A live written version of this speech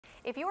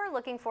If you are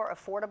looking for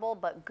affordable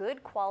but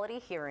good quality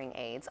hearing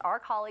aids, our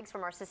colleagues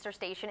from our sister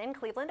station in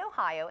Cleveland,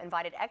 Ohio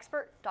invited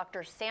expert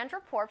Dr.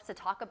 Sandra Porps to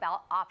talk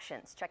about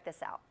options. Check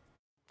this out.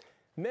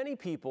 Many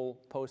people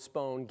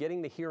postpone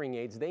getting the hearing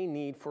aids they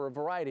need for a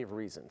variety of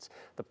reasons.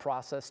 The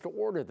process to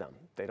order them,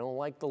 they don't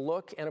like the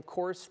look, and of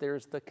course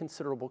there's the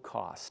considerable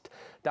cost.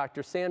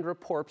 Dr. Sandra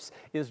Porps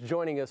is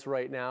joining us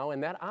right now,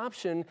 and that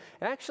option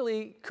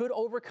actually could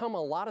overcome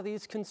a lot of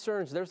these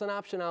concerns. There's an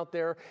option out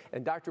there,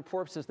 and Dr.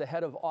 Porps is the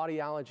head of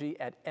audiology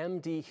at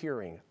MD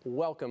Hearing.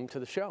 Welcome to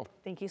the show.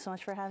 Thank you so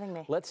much for having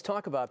me. Let's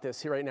talk about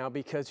this here right now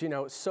because, you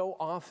know, so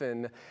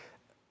often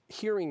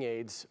hearing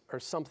aids are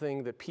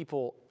something that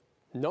people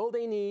know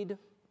they need,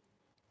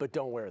 but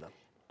don't wear them.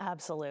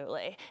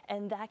 Absolutely.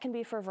 And that can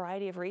be for a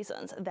variety of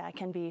reasons. That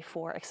can be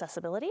for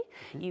accessibility.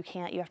 You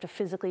have to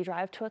physically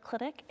drive to a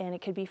clinic, and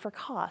it could be for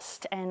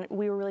cost. And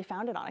we were really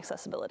founded on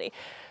accessibility.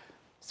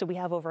 So we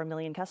have over 1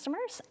 million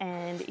customers,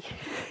 and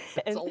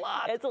it's a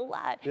lot. It's a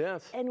lot.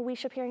 Yes. And we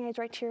ship hearing aids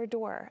right to your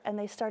door, and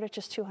they start at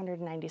just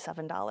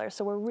 $297.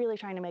 So we're really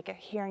trying to make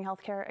hearing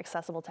healthcare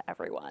accessible to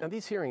everyone. Now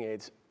these hearing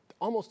aids,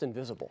 almost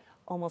invisible.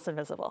 Almost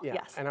invisible, yeah.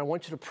 Yes. And I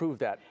want you to prove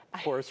that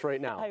for us right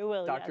now. I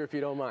will, Doctor, yes. if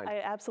you don't mind.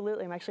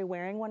 Absolutely. I'm actually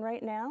wearing one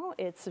right now.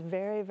 It's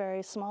very,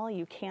 very small.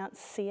 You can't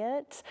see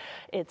it.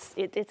 It's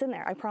in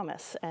there, I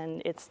promise,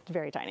 and it's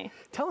very tiny.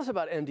 Tell us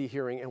about MD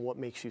Hearing and what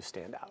makes you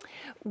stand out.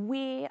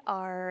 We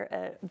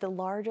are the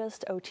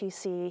largest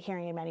OTC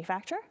hearing aid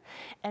manufacturer,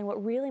 and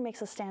what really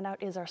makes us stand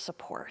out is our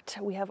support.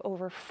 We have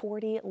over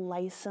 40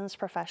 licensed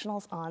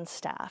professionals on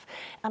staff,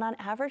 and on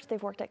average,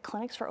 they've worked at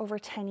clinics for over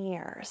 10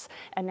 years,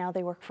 and now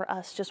they work for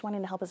us, just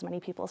wanting to help as many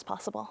people as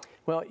possible.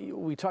 Well,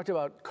 we talked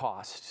about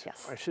cost.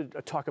 Yes. I should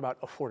talk about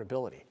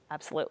affordability.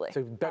 Absolutely. It's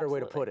a better way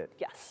to put it.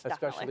 Yes,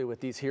 especially definitely. with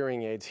these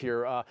hearing aids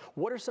here.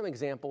 What are some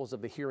examples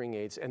of the hearing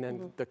aids and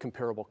then the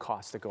comparable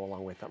costs that go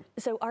along with them?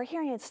 So our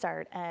hearing aids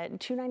start at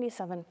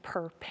 $297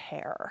 per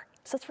pair.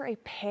 So that's for a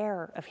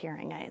pair of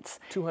hearing aids.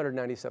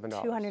 $297.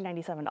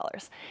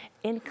 $297.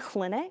 In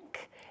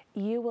clinic,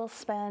 you will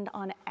spend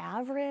on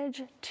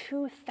average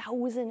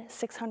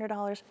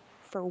 $2,600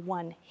 for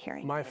one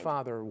hearing aid. My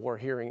father wore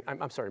hearing,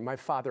 I'm sorry, my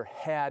father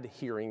had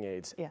hearing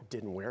aids,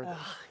 didn't wear them.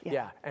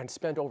 And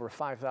spent over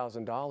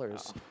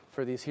 $5,000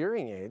 for these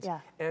hearing aids.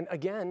 And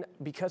again,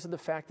 because of the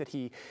fact that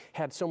he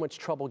had so much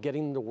trouble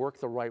getting them to work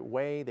the right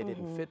way, they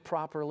didn't fit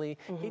properly,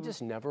 he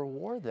just never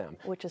wore them.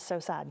 Which is so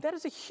sad. That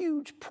is a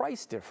huge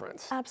price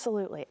difference.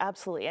 Absolutely,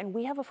 absolutely. And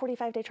we have a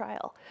 45-day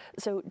trial.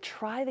 So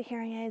try the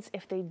hearing aids.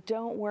 If they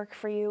don't work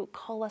for you,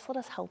 call us, let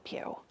us help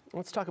you.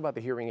 Let's talk about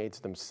the hearing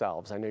aids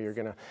themselves. I know you're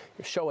going to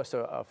show us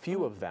a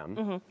few of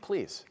them.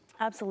 Please.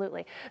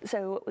 Absolutely.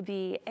 So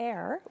the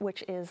Air,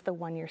 which is the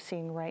one you're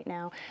seeing right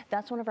now,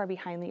 that's one of our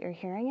behind-the-ear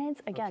hearing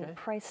aids. Again,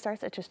 price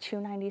starts at just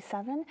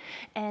 $297,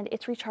 and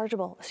it's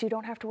rechargeable, so you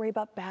don't have to worry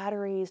about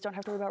batteries, don't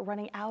have to worry about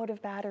running out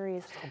of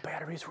batteries. Oh,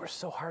 batteries were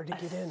so hard to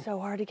get in. So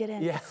hard to get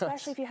in,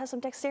 especially if you have some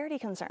dexterity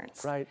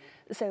concerns. Right.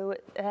 So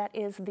that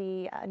is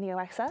the Neo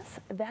XS.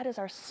 That is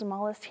our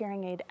smallest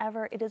hearing aid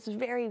ever. It is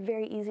very,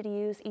 very easy to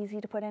use, easy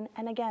to put in,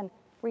 and again,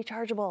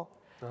 rechargeable.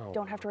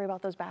 Don't have to worry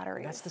about those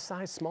batteries. That's the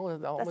size, smaller,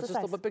 almost just a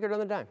size. little bit bigger than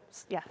the dime.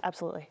 Yeah,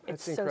 absolutely.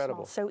 It's so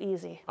incredible. Small, so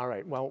easy. All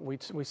right, well, we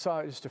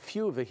saw just a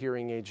few of the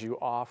hearing aids you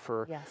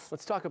offer. Yes.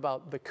 Let's talk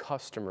about the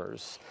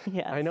customers.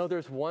 Yes. I know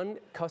there's one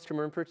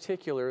customer in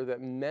particular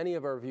that many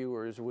of our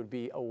viewers would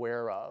be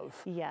aware of.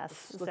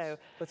 Yes.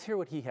 Let's hear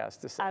what he has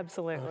to say.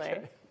 Absolutely.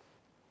 Okay.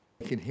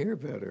 I can hear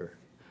better.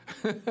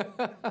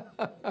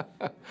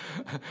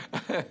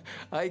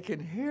 I can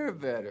hear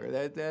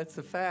better. That's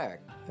a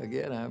fact.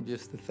 Again, I'm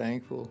just a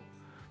thankful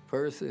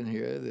person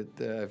here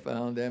that I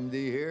found MD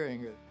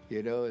Hearing.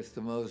 You know, it's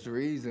the most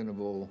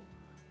reasonable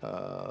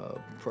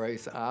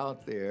price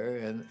out there,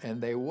 and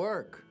they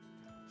work.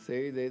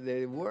 See,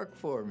 they work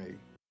for me.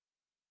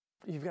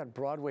 You've got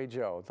Broadway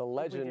Joe, the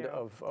legend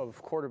of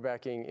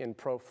quarterbacking in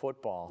pro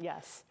football.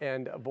 Yes.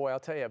 And boy, I'll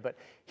tell you, but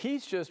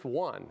he's just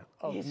one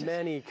of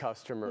many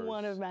customers.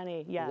 One of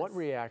many, yes. What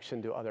reaction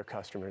do other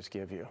customers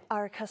give you?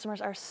 Our customers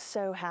are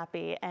so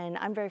happy, and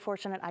I'm very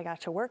fortunate I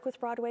got to work with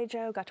Broadway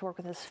Joe, got to work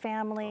with his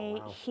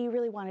family. He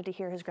really wanted to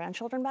hear his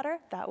grandchildren better.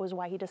 That was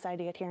why he decided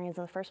to get hearing aids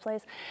in the first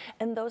place.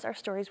 And those are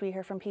stories we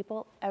hear from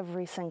people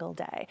every single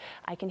day.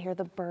 I can hear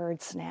the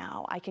birds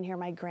now. I can hear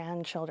my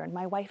grandchildren.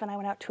 My wife and I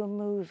went out to a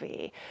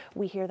movie.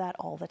 We hear that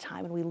all the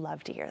time, and we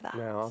love to hear that.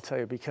 Now, I'll tell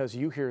you, because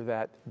you hear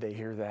that, they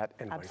hear that,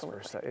 and vice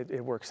versa.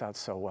 It works out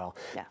so well.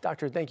 Yeah.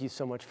 Doctor, thank you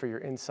so much for your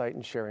insight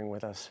and sharing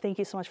with us. Thank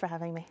you so much for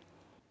having me.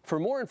 For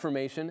more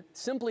information,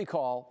 simply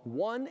call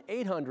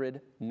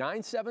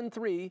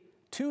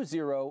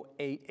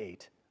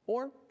 1-800-973-2088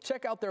 or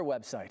check out their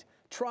website,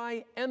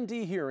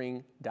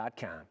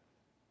 trymdhearing.com.